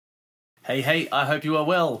Hey, I hope you are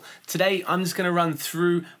well. Today I'm just going to run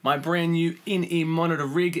through my brand new in-ear monitor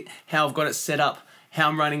rig, how I've got it set up, how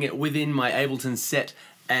I'm running it within my Ableton set,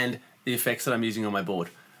 and the effects that I'm using on my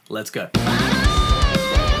board. Let's go.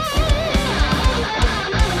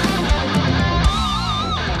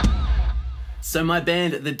 So my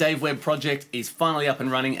band, the Webb project, is finally up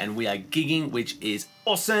and running and we are gigging, which is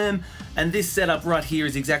awesome. And this setup right here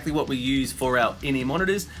is exactly what we use for our in-ear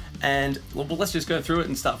monitors. And well, let's just go through it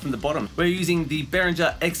and start from the bottom. We're using the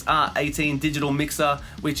Behringer XR18 digital mixer,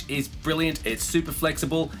 which is brilliant. It's super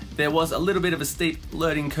flexible. There was a little bit of a steep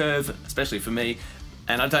learning curve, especially for me,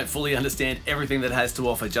 and I don't fully understand everything that it has to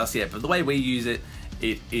offer just yet, but the way we use it,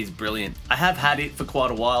 it is brilliant. I have had it for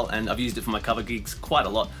quite a while and I've used it for my cover gigs quite a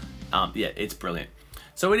lot. Yeah, it's brilliant.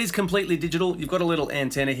 So it is completely digital. You've got a little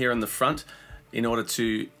antenna here on the front in order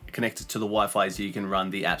to connect it to the Wi-Fi so you can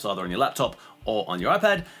run the apps either on your laptop or on your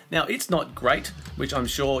iPad. Now, it's not great, which I'm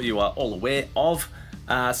sure you are all aware of.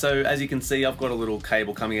 So as you can see, I've got a little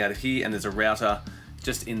cable coming out of here and there's a router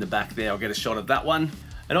just in the back there. I'll get a shot of that one.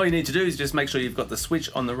 And all you need to do is just make sure you've got the switch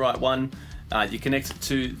on the right one. You connect it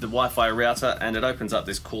to the Wi-Fi router and it opens up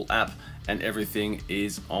this cool app and everything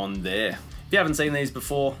is on there. If you haven't seen these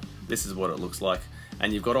before, this is what it looks like.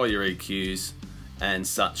 And you've got all your EQs and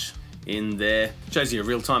such in there. It shows you a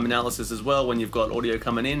real-time analysis as well when you've got audio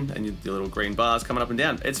coming in and your little green bars coming up and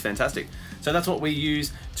down. It's fantastic. So that's what we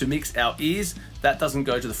use to mix our ears. That doesn't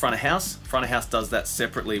go to the front of house. Front of house does that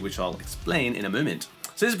separately, which I'll explain in a moment.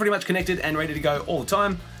 So this is pretty much connected and ready to go all the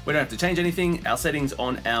time. We don't have to change anything. Our settings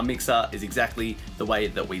on our mixer is exactly the way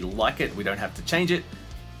that we like it. We don't have to change it.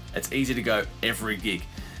 It's easy to go every gig.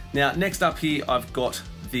 Now, next up here, I've got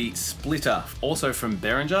the splitter, also from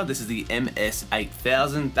Behringer. This is the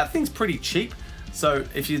MS8000. That thing's pretty cheap. So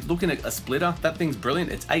if you're looking at a splitter, that thing's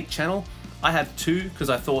brilliant. It's 8 channel. I have 2 because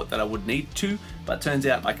I thought that I would need 2, but turns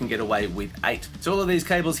out I can get away with 8. So all of these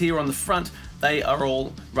cables here on the front, they are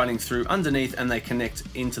all running through underneath and they connect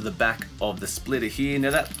into the back of the splitter here.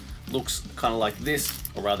 Now that looks kind of like this,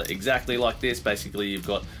 or rather exactly like this. Basically, you've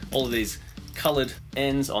got all of these colored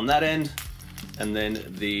ends on that end, and then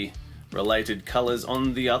the related colors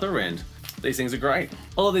on the other end. These things are great.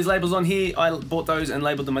 All of these labels on here, I bought those and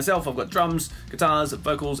labeled them myself. I've got drums, guitars,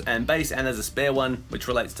 vocals, and bass, and there's a spare one which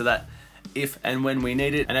relates to that if and when we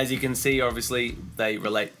need it. And as you can see, obviously, they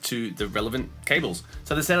relate to the relevant cables.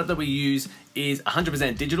 So the setup that we use is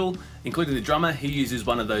 100% digital, including the drummer. He uses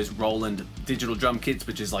one of those Roland digital drum kits,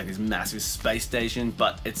 which is like this massive space station,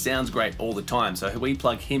 but it sounds great all the time. So we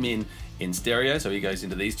plug him in stereo, so he goes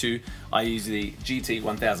into these two. I use the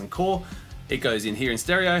GT1000 core. It goes in here in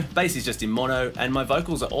stereo. Bass is just in mono, and my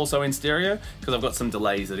vocals are also in stereo because I've got some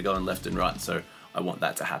delays that are going left and right, so I want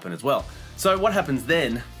that to happen as well. So what happens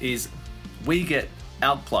then is we get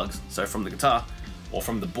out plugs, so from the guitar or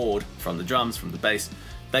from the board, from the drums, from the bass,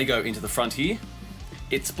 they go into the front here.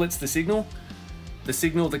 It splits the signal. The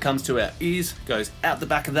signal that comes to our ears goes out the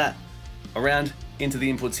back of that, around into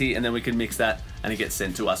the inputs here, and then we can mix that and it gets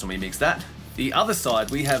sent to us when we mix that. The other side,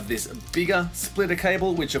 we have this bigger splitter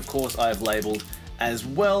cable, which of course I have labeled as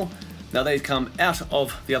well. Now they come out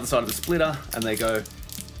of the other side of the splitter and they go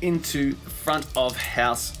into the front of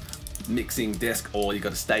house mixing desk, or you've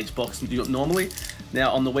got a stage box normally.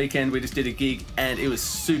 Now on the weekend we just did a gig and it was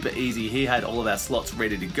super easy. He had all of our slots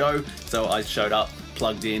ready to go, so I showed up,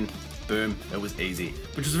 plugged in, boom, it was easy.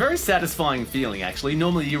 Which was a very satisfying feeling actually.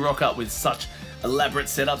 Normally you rock up with such elaborate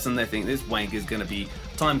setups and they think this wank is going to be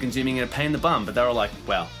time consuming and a pain in the bum, but they were like,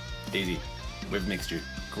 wow, easy, we've mixed you,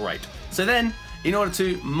 great. So then, in order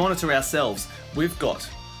to monitor ourselves, we've got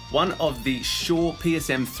one of the Shure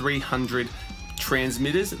PSM 300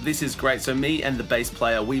 transmitters. This is great. So me and the bass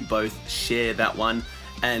player, we both share that one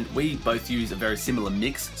and we both use a very similar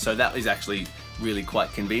mix. So that is actually really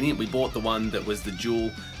quite convenient. We bought the one that was the dual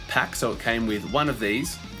pack. So it came with one of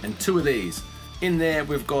these and 2 of these. In there,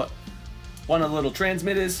 we've got one of the little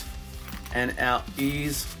transmitters and our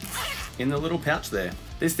ears in the little pouch there.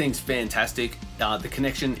 This thing's fantastic. The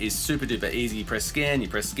connection is super duper easy. You press scan,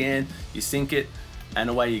 you sync it, and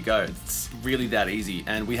away you go. It's really that easy,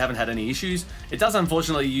 and we haven't had any issues. It does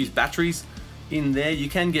unfortunately use batteries in there. You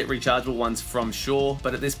can get rechargeable ones from Shure,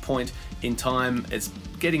 but at this point in time, it's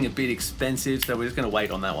getting a bit expensive, so we're just gonna wait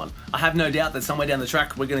on that one. I have no doubt that somewhere down the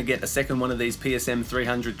track, we're gonna get a second one of these PSM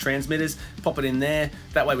 300 transmitters, pop it in there.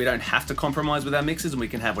 That way we don't have to compromise with our mixes and we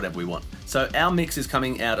can have whatever we want. So our mix is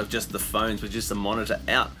coming out of just the phones with just the monitor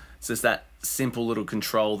out. So it's that simple little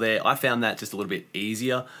control there. I found that just a little bit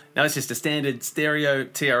easier. Now it's just a standard stereo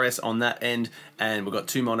TRS on that end, and we've got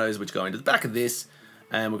 2 monos which go into the back of this,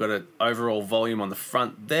 and we've got an overall volume on the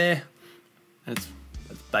front there. And it's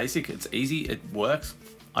basic, it's easy, it works.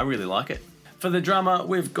 I really like it. For the drummer,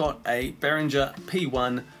 we've got a Behringer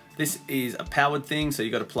P1. This is a powered thing, so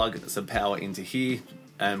you've got to plug some power into here,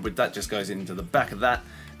 and with that just goes into the back of that.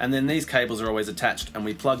 And then these cables are always attached, and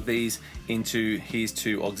we plug these into his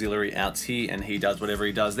two auxiliary outs here, and he does whatever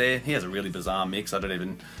he does there. He has a really bizarre mix, I don't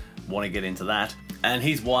even want to get into that. And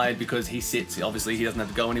he's wired because he sits, obviously he doesn't have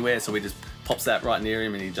to go anywhere, so he just pops that right near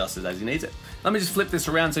him and he adjusts it as he needs it. Let me just flip this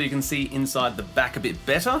around so you can see inside the back a bit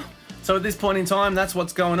better. So at this point in time, that's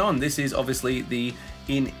what's going on. This is obviously the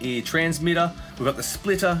in-ear transmitter. We've got the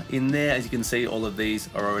splitter in there. As you can see, all of these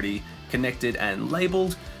are already connected and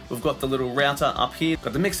labeled. We've got the little router up here,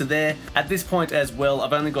 got the mixer there. At this point as well,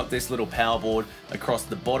 I've only got this little power board across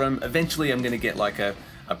the bottom. Eventually I'm gonna get like a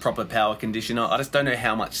proper power conditioner. I just don't know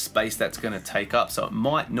how much space that's gonna take up, so it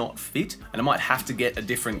might not fit, and I might have to get a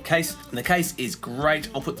different case. And the case is great.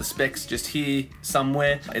 I'll put the specs just here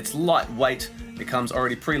somewhere. It's lightweight. It comes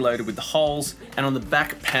already preloaded with the holes, and on the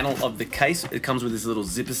back panel of the case, it comes with this little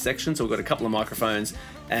zipper section. So we've got a couple of microphones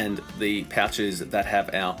and the pouches that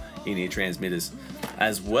have our in-ear transmitters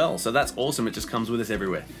as well. So that's awesome. It just comes with us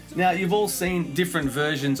everywhere. Now, you've all seen different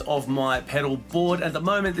versions of my pedal board. At the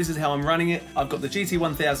moment, this is how I'm running it. I've got the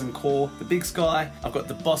GT1000 core, the Big Sky. I've got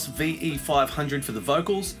the Boss VE500 for the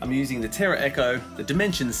vocals. I'm using the Terra Echo, the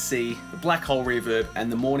Dimension C, the Black Hole Reverb, and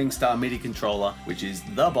the Morningstar MIDI controller, which is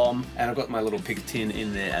the bomb. And I've got my little pick tin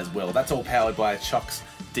in there as well. That's all powered by a Chuck's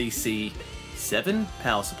DC7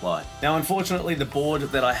 power supply. Now, unfortunately, the board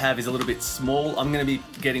that I have is a little bit small. I'm going to be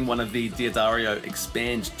getting one of the D'Addario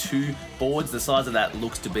Expand 2 boards. The size of that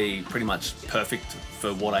looks to be pretty much perfect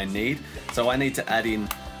for what I need. So I need to add in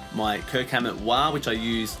my Kirk Hammett wah, which I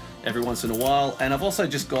use every once in a while. And I've also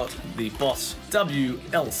just got the Boss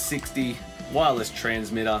WL60 wireless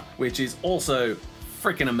transmitter, which is also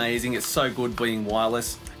freaking amazing. It's so good being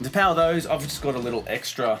wireless. And to power those, I've just got a little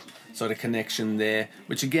extra sort of connection there,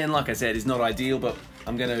 which again, like I said, is not ideal, but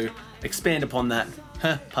I'm going to expand upon that,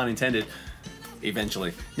 pun intended,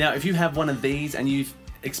 eventually. Now, if you have one of these and you've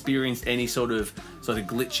experienced any sort of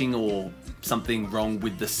glitching or something wrong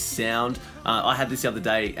with the sound, I had this the other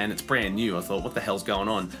day and it's brand new. I thought, what the hell's going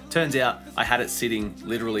on? Turns out I had it sitting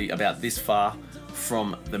literally about this far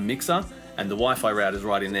from the mixer, and the Wi-Fi router is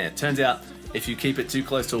right in there. Turns out if you keep it too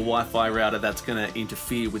close to a Wi-Fi router, that's going to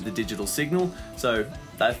interfere with the digital signal. So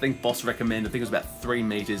I think Boss recommend, I think it was about 3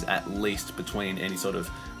 meters at least between any sort of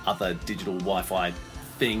other digital Wi-Fi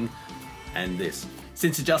thing and this.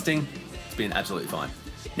 Since adjusting, it's been absolutely fine.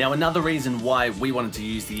 Now, another reason why we wanted to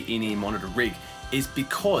use the in-ear monitor rig is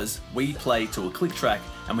because we play to a click track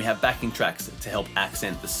and we have backing tracks to help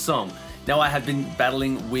accent the song. Now, I have been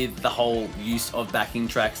battling with the whole use of backing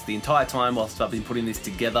tracks the entire time whilst I've been putting this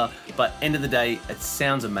together, but end of the day, it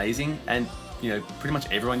sounds amazing, and you know, pretty much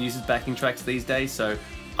everyone uses backing tracks these days, so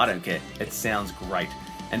I don't care. It sounds great.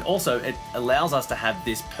 And also, it allows us to have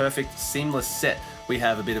this perfect, seamless set. We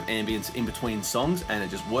have a bit of ambience in between songs, and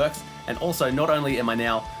it just works. And also, not only am I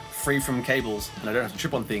now free from cables, and I don't have to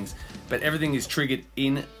trip on things, but everything is triggered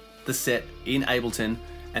in the set in Ableton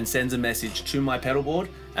and sends a message to my pedal board,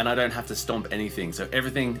 and I don't have to stomp anything. So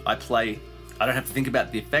everything I play, I don't have to think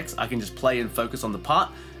about the effects. I can just play and focus on the part,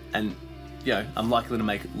 and you know, I'm likely to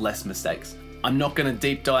make less mistakes. I'm not going to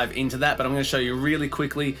deep dive into that, but I'm going to show you really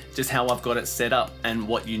quickly just how I've got it set up and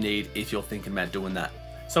what you need if you're thinking about doing that.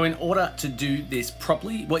 So in order to do this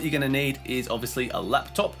properly, what you're going to need is obviously a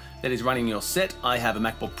laptop that is running your set. I have a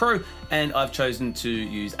MacBook Pro and I've chosen to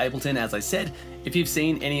use Ableton, as I said. If you've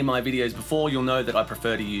seen any of my videos before, you'll know that I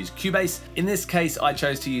prefer to use Cubase. In this case, I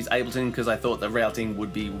chose to use Ableton because I thought the routing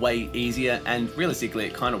would be way easier, and realistically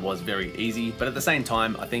it kind of was very easy. But at the same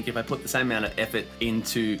time, I think if I put the same amount of effort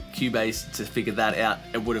into Cubase to figure that out,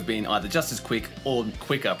 it would have been either just as quick or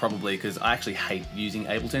quicker probably, because I actually hate using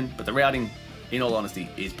Ableton, but the routing, in all honesty,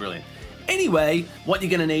 is brilliant. Anyway, what you're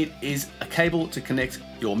gonna need is a cable to connect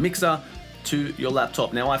your mixer to your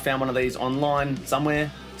laptop. Now, I found one of these online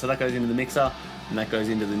somewhere, so that goes into the mixer and that goes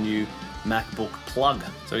into the new MacBook plug.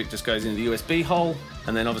 So it just goes into the USB hole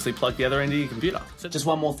and then obviously plug the other end of your computer. So just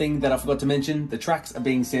one more thing that I forgot to mention, the tracks are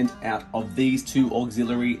being sent out of these two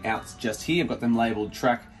auxiliary outs just here. I've got them labeled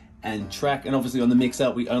track and track, and obviously on the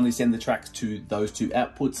mixer, we only send the tracks to those two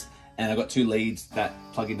outputs, and I've got two leads that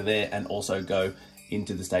plug into there and also go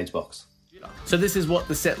into the stage box. So this is what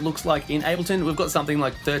the set looks like in Ableton. We've got something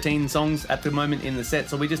like 13 songs at the moment in the set,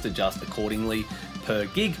 so we just adjust accordingly per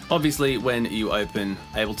gig. Obviously, when you open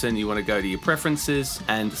Ableton, you want to go to your preferences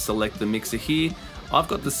and select the mixer here. I've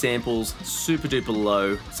got the samples super duper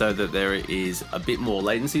low so that there is a bit more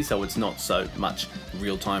latency, so it's not so much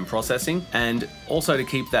real-time processing. And also to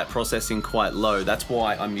keep that processing quite low, that's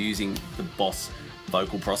why I'm using the Boss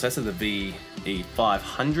vocal processor, the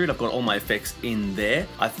BE500. I've got all my effects in there.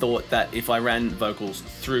 I thought that if I ran vocals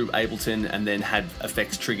through Ableton and then had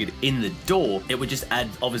effects triggered in the DAW, it would just add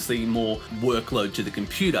obviously more workload to the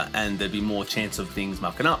computer and there'd be more chance of things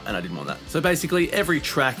mucking up, and I didn't want that. So basically every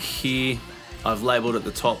track here I've labeled at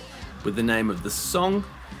the top with the name of the song.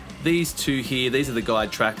 These two here, these are the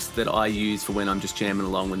guide tracks that I use for when I'm just jamming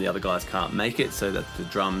along when the other guys can't make it, so that's the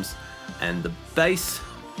drums and the bass.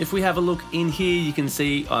 If we have a look in here, you can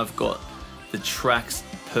see I've got the tracks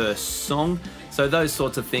per song. So those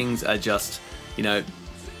sorts of things are just, you know,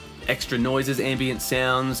 extra noises, ambient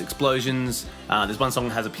sounds, explosions. There's one song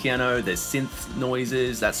that has a piano, there's synth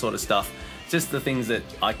noises, that sort of stuff. Just the things that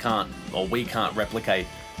I can't, or we can't replicate,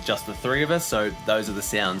 just the three of us. So those are the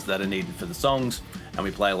sounds that are needed for the songs, and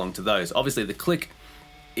we play along to those. Obviously the click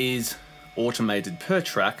is automated per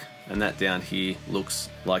track, and that down here looks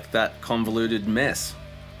like that convoluted mess.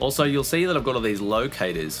 Also, you'll see that I've got all these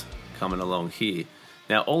locators coming along here.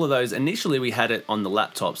 Now, all of those, initially we had it on the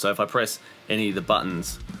laptop, so if I press any of the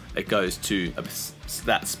buttons, it goes to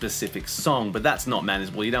that specific song, but that's not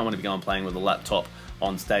manageable. You don't want to be going playing with a laptop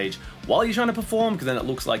on stage while you're trying to perform, because then it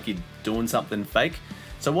looks like you're doing something fake.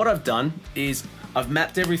 So what I've done is I've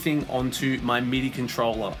mapped everything onto my MIDI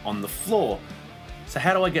controller on the floor. So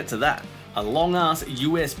how do I get to that? A long ass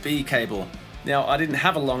USB cable. Now, I didn't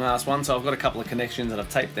have a long ass one, so I've got a couple of connections and I've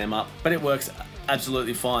taped them up, but it works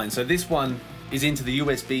absolutely fine. So this one is into the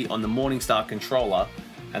USB on the Morningstar controller,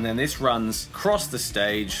 and then this runs across the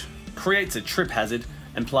stage, creates a trip hazard,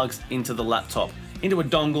 and plugs into the laptop, into a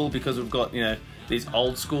dongle, because we've got, you know, this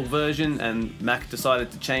old school version, and Mac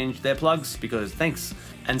decided to change their plugs because thanks.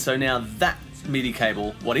 And so now that MIDI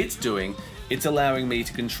cable, what it's doing, it's allowing me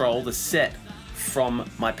to control the set from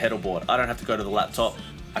my pedal board. I don't have to go to the laptop,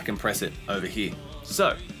 I can press it over here.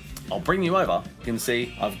 So I'll bring you over. You can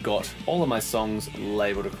see I've got all of my songs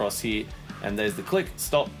labeled across here, and there's the click,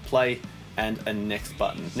 stop, play, and a next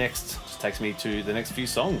button. Next just takes me to the next few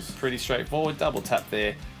songs. Pretty straightforward. Double tap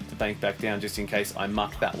there to bank back down just in case I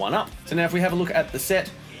muck that one up. So now if we have a look at the set,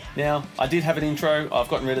 now I did have an intro, I've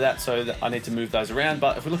gotten rid of that, so that I need to move those around.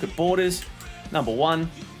 But if we look at borders, number 1,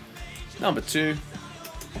 number 2,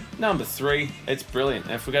 number 3, it's brilliant.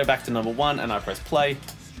 And if we go back to number 1 and I press play,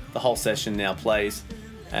 the whole session now plays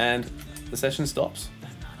and the session stops.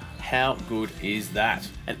 How good is that?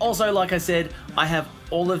 And also, like I said, I have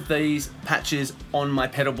all of these patches on my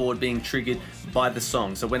pedal board being triggered by the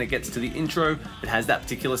song. So when it gets to the intro, it has that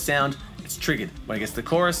particular sound, it's triggered. When it gets to the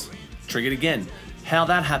chorus, triggered again. How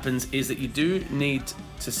that happens is that you do need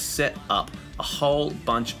to set up a whole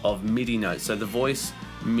bunch of MIDI notes. So the voice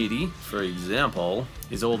MIDI, for example,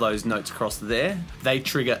 is all those notes across there. They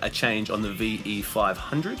trigger a change on the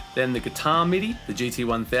VE500. Then the guitar MIDI, the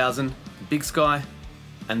GT1000, the Big Sky,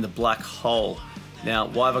 and the Black Hole. Now,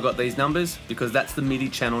 why have I got these numbers? Because that's the MIDI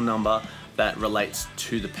channel number that relates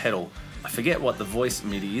to the pedal. I forget what the voice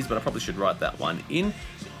MIDI is, but I probably should write that one in.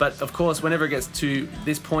 But of course, whenever it gets to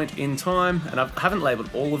this point in time, and I haven't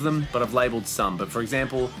labeled all of them, but I've labeled some. But for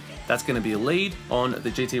example, that's going to be a lead on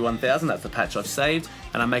the GT1000, that's the patch I've saved,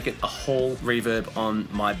 and I make it a whole reverb on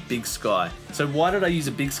my Big Sky. So why did I use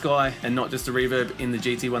a Big Sky and not just a reverb in the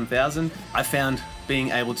GT1000? I found being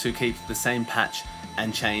able to keep the same patch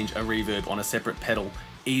and change a reverb on a separate pedal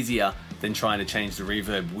easier than trying to change the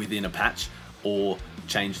reverb within a patch or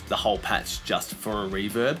change the whole patch just for a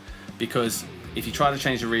reverb, because if you try to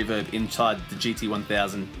change the reverb inside the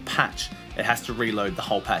GT1000 patch, it has to reload the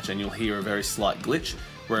whole patch and you'll hear a very slight glitch.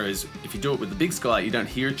 Whereas if you do it with the Big Sky, you don't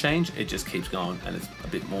hear a change, it just keeps going and it's a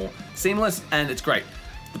bit more seamless and it's great.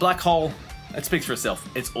 The Black Hole, it speaks for itself.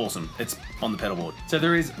 It's awesome. It's on the pedal board. So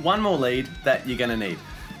there is one more lead that you're gonna need,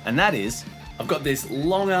 and that is, I've got this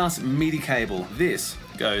long ass MIDI cable. This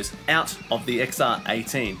goes out of the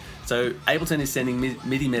XR18. So Ableton is sending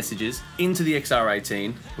MIDI messages into the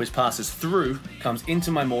XR18, which passes through, comes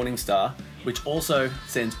into my Morningstar, which also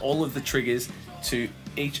sends all of the triggers to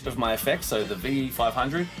each of my effects. So the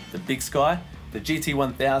VE500, the Big Sky, the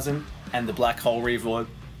GT1000, and the Black Hole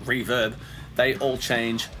reverb, they all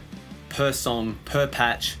change per song, per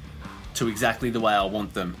patch, to exactly the way I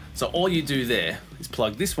want them. So all you do there is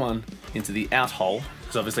plug this one into the out hole,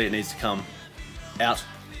 because obviously it needs to come out,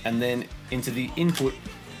 and then into the input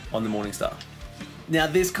on the Morningstar. Now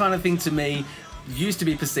this kind of thing to me used to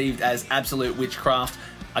be perceived as absolute witchcraft.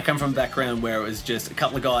 I come from a background where it was just a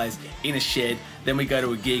couple of guys in a shed, then we go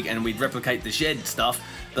to a gig and we'd replicate the shed stuff.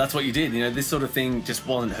 But that's what you did, you know, this sort of thing just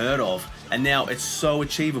wasn't heard of. And now it's so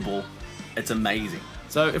achievable, it's amazing.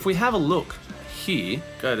 So if we have a look here,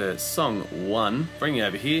 go to song 1, bring it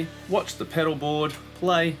over here, watch the pedal board,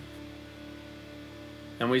 play,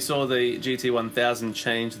 And we saw the GT1000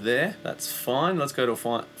 change there. That's fine. Let's go to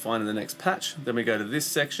find in the next patch. Then we go to this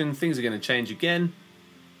section. Things are going to change again.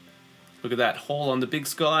 Look at that hall on the big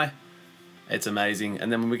sky. It's amazing.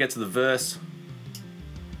 And then when we get to the verse,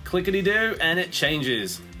 clickety-do, and it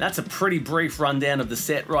changes. That's a pretty brief rundown of the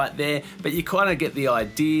set right there, but you kind of get the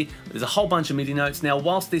idea. There's a whole bunch of MIDI notes. Now,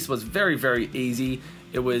 whilst this was very, very easy,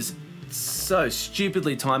 it was so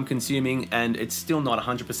stupidly time consuming and it's still not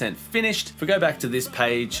 100% finished. If we go back to this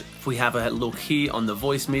page, if we have a look here on the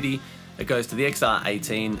voice MIDI, it goes to the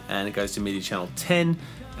XR18 and it goes to MIDI channel 10.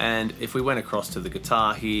 And if we went across to the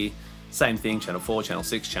guitar here, same thing, channel 4, channel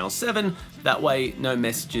 6, channel 7. That way no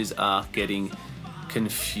messages are getting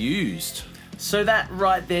confused. So that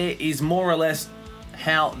right there is more or less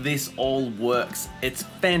how this all works. It's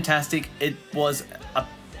fantastic. It was a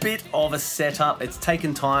bit of a setup. It's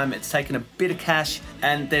taken time, it's taken a bit of cash,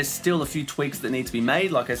 and there's still a few tweaks that need to be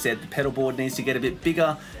made. Like I said, the pedal board needs to get a bit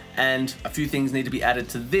bigger and a few things need to be added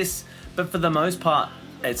to this, but for the most part,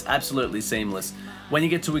 it's absolutely seamless. When you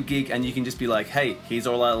get to a gig and you can just be like, hey, here's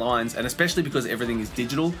all our lines, and especially because everything is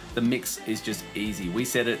digital, the mix is just easy. We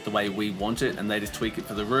set it the way we want it and they just tweak it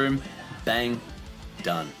for the room. Bang,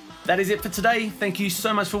 done. That is it for today. Thank you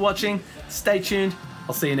so much for watching. Stay tuned.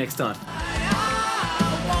 I'll see you next time.